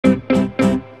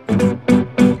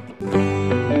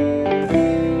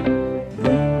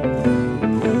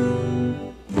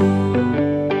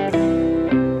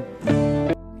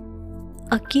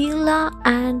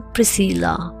and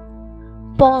Priscilla.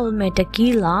 Paul met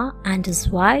Aquila and his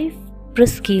wife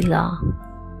Priscilla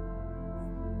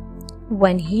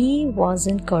when he was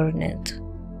in Corinth.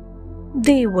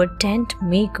 They were tent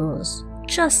makers,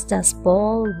 just as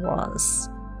Paul was.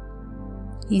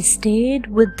 He stayed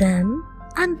with them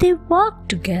and they worked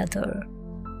together.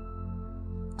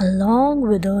 Along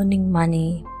with earning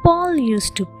money, Paul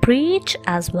used to preach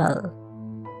as well.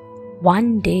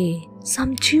 One day,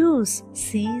 some Jews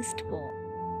seized Paul.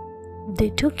 They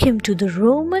took him to the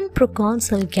Roman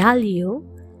proconsul Gallio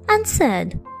and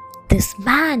said, "This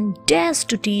man dares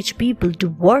to teach people to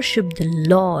worship the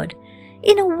Lord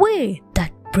in a way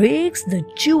that breaks the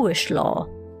Jewish law."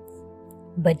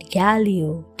 But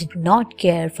Gallio did not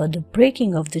care for the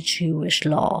breaking of the Jewish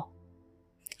law.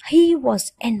 He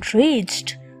was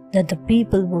enraged that the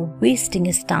people were wasting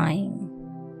his time.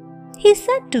 He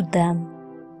said to them,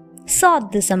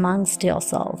 "Sort this amongst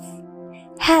yourself.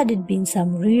 Had it been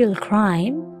some real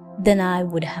crime, then I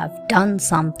would have done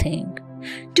something.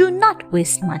 Do not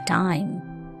waste my time."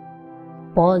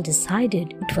 Paul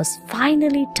decided it was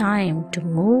finally time to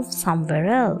move somewhere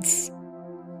else.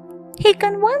 He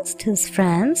convinced his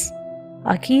friends,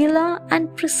 Aquila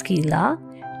and Priscilla,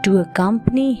 to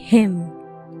accompany him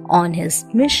on his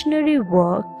missionary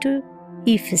work to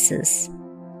Ephesus.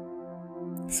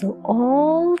 So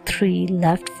all three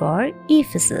left for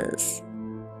Ephesus.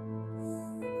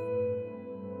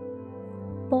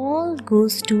 Paul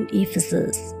goes to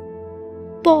Ephesus.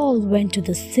 Paul went to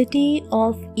the city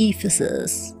of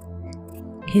Ephesus.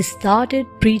 He started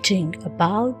preaching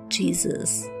about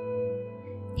Jesus.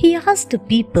 He asked the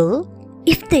people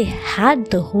if they had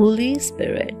the Holy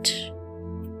Spirit.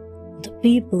 The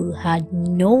people had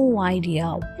no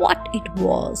idea what it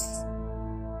was.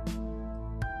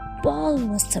 Paul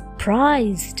was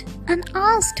surprised and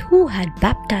asked who had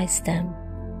baptized them.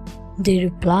 They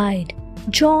replied,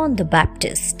 "John the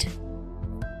Baptist."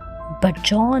 But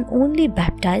John only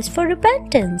baptized for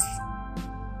repentance.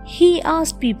 He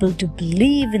asked people to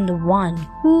believe in the one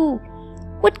who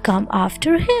would come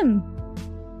after him.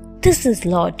 "This is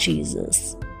Lord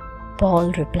Jesus,"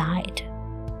 Paul replied.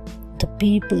 The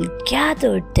people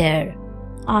gathered there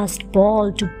asked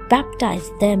Paul to baptize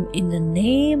them in the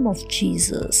name of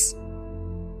Jesus.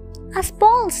 As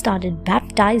Paul started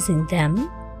baptizing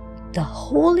them, the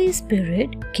Holy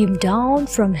Spirit came down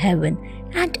from heaven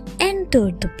and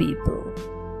entered the people.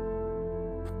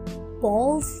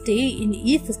 Paul's stay in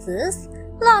Ephesus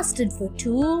lasted for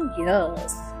 2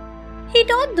 years. He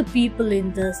taught the people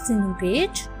in the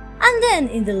synagogue and then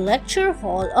in the lecture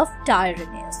hall of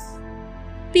Tyrannus.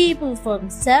 People from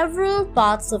several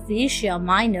parts of Asia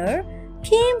Minor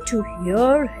came to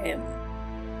hear him.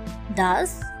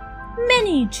 Thus,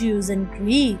 many Jews and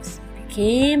Greeks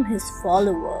became his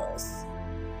followers.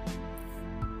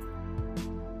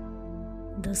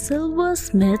 The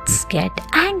silversmiths get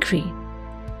angry.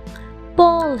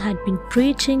 Paul had been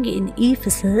preaching in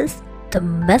Ephesus the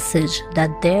message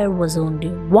that there was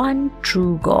only one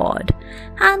true God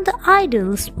and the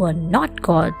idols were not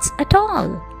gods at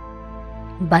all.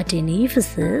 But in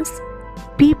Ephesus,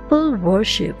 people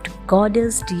worshipped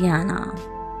goddess Diana.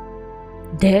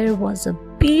 There was a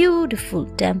beautiful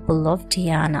temple of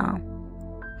Diana.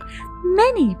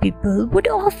 Many people would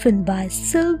often buy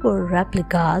silver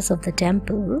replicas of the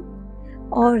temple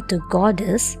or the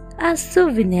goddess as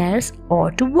souvenirs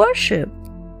or to worship.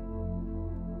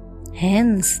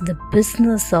 Hence, the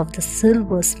business of the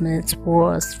silversmiths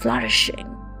was flourishing.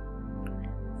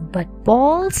 But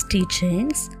Paul's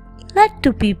teachings led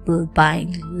to people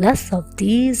buying less of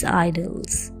these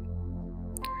idols.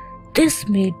 This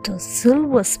made the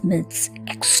silversmiths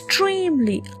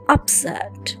extremely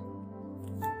upset.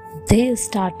 They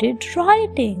started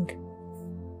rioting.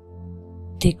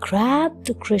 They grabbed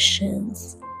the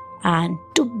Christians and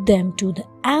took them to the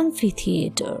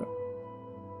amphitheater.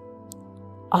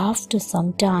 After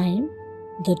some time,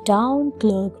 the town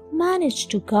clerk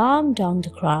managed to calm down the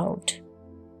crowd.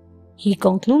 He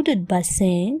concluded by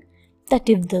saying that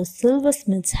if the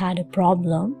silversmiths had a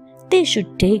problem, they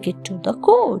should take it to the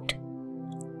court.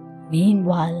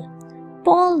 Meanwhile,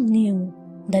 Paul knew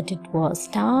that it was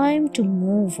time to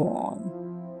move on.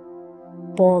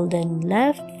 Paul then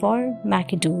left for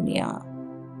Macedonia.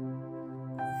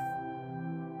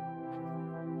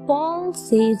 Paul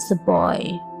saves the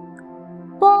boy.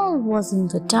 Paul was in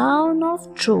the town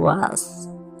of Troas.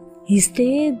 He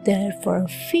stayed there for a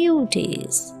few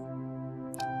days.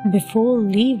 Before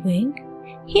leaving,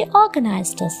 he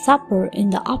organized a supper in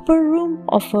the upper room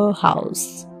of her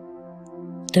house.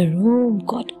 The room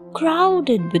got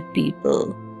crowded with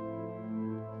people.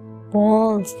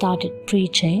 Paul started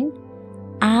preaching,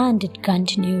 and it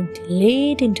continued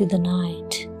late into the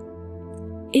night.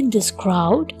 In this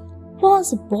crowd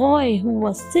was a boy who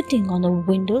was sitting on a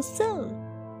windowsill.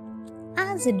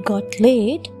 As it got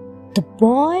late, the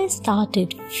boy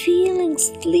started feeling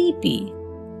sleepy.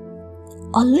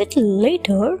 A little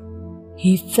later,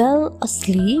 he fell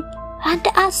asleep, and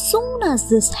as soon as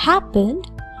this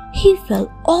happened, he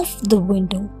fell off the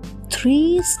window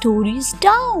 3 stories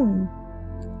down.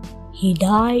 He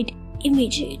died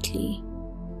immediately.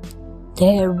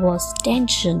 There was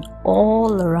tension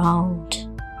all around.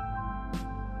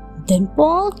 Then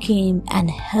Paul came and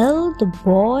held the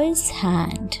boy's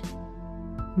hand.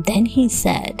 Then he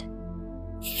said,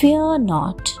 "Fear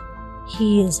not,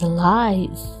 he is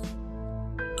alive."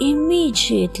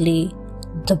 Immediately,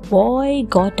 the boy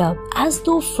got up as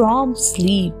though from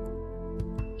sleep.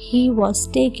 He was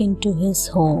taken to his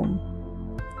home.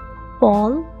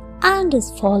 Paul and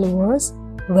his followers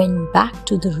went back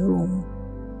to the room.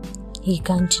 He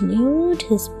continued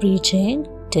his preaching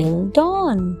till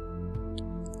dawn.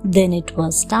 Then it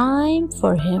was time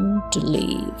for him to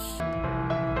leave.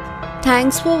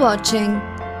 Thanks for watching.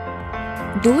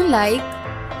 Do like,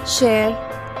 share,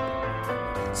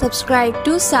 subscribe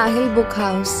to Sahil Book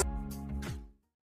House.